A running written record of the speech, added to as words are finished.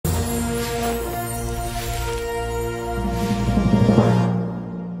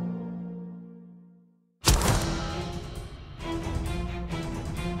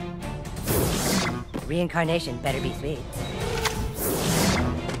Reincarnation better be sweet.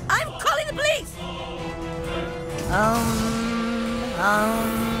 I'm calling the police!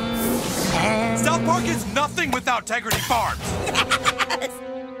 And... South Park is nothing without Integrity Farms!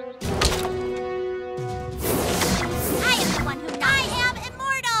 I am the one who I am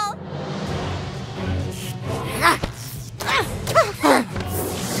immortal!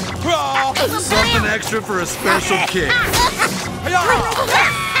 Oh, something extra for a special kick.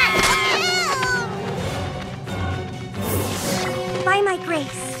 By my grace.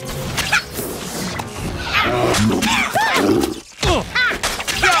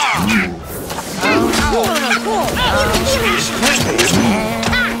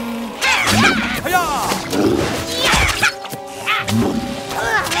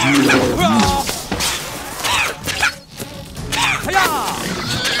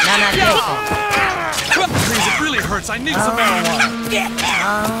 Please, it really hurts. I need some marijuana.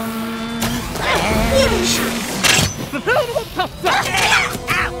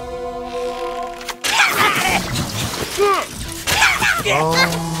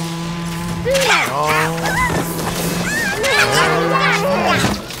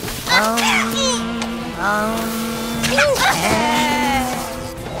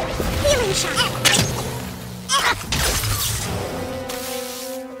 Healing shot.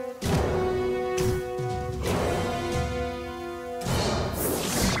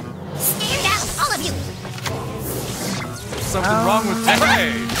 Stand down, all of you. Something wrong with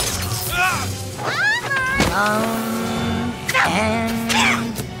Hey!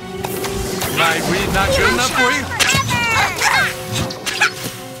 My weed not good enough for you?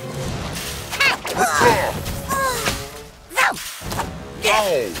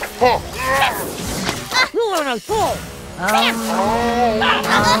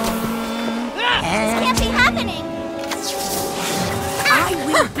 This can't be happening. I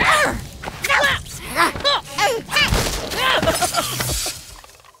will burn.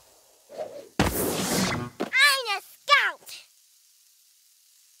 I'm a scout.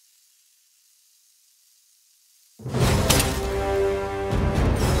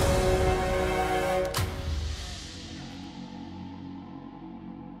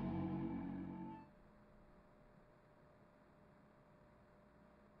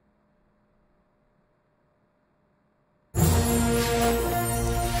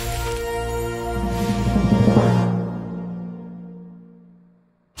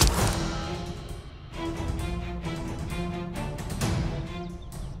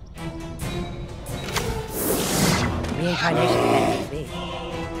 Reincarnation better be sweet.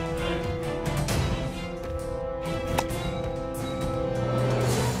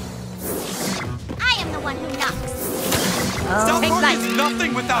 I am the one who knocks. South Park is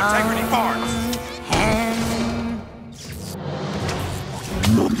nothing without Integrity Farms.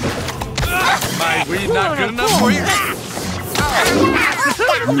 My weed not good enough for you?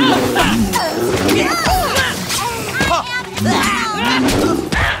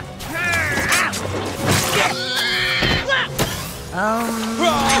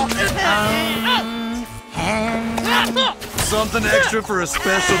 Something extra for a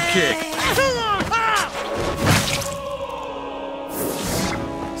special kick.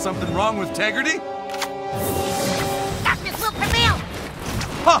 Something wrong with Integrity? Darkness will prevail.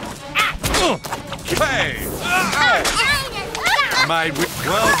 Huh. Hey!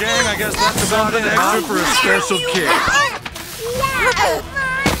 Well, gang, I guess that's about it. Extra for a special kick.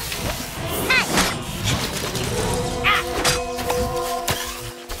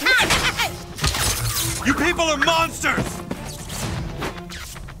 You people are monsters!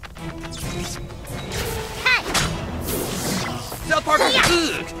 South Park is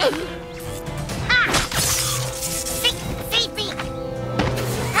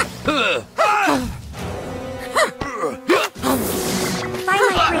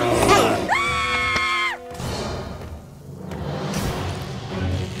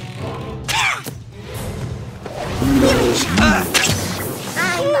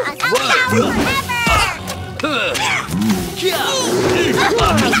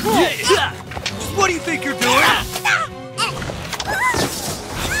What do you think you're doing?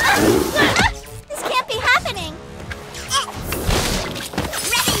 This can't be happening.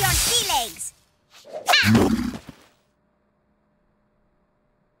 Ready your sea legs.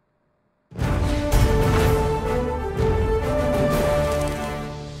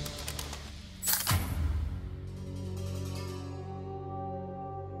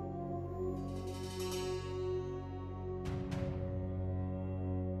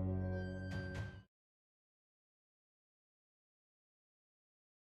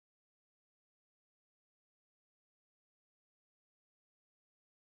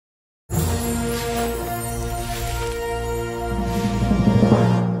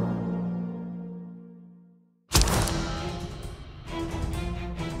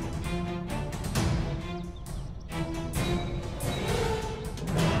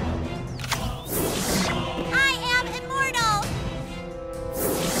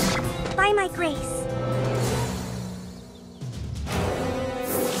 try my grace.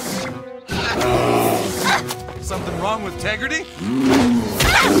 Something wrong with Tegrity?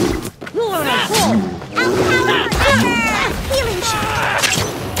 I'll power forever! Healing shot!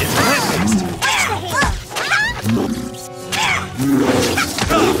 It's plant-based.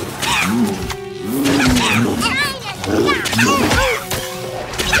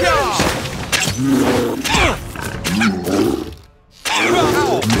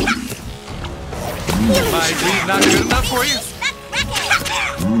 My weed not good enough for you?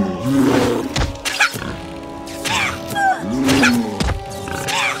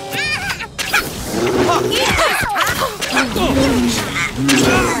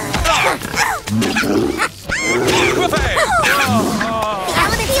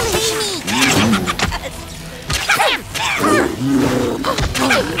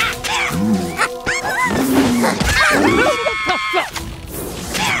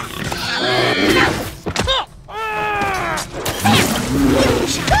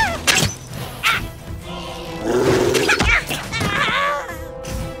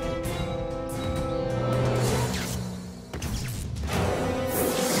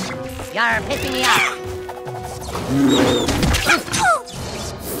 You're pissing me off.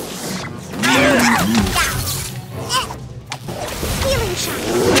 Healing shot!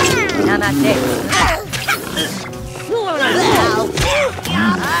 Namaste.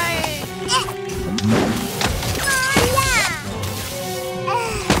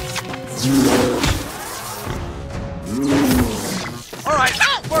 All right,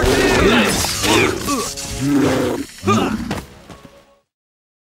 work it.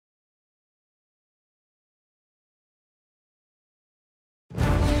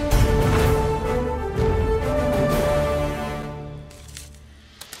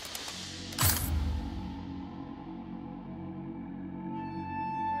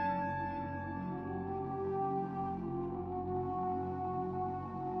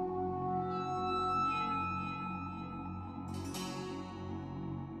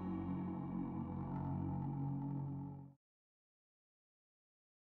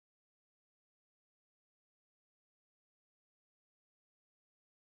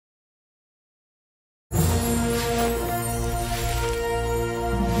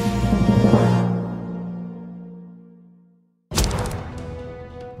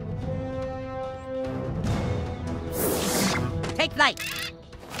 Take flight.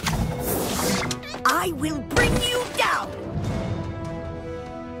 I will bring you down!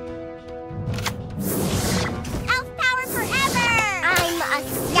 Elf power forever! I'm a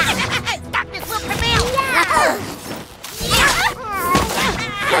scout! Darkness will prevail!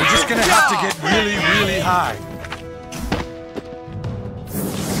 I'm just gonna have to get really, really high.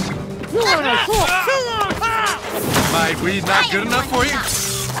 My weed not good enough for you?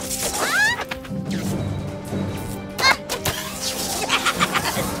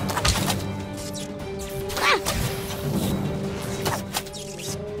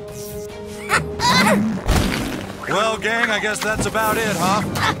 Well, gang, I guess that's about it, huh?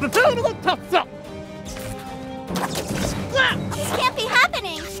 This can't be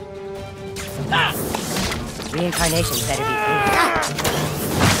happening! Reincarnation better be free.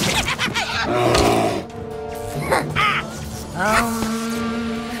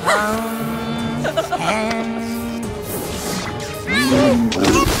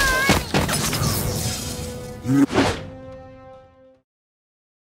 And...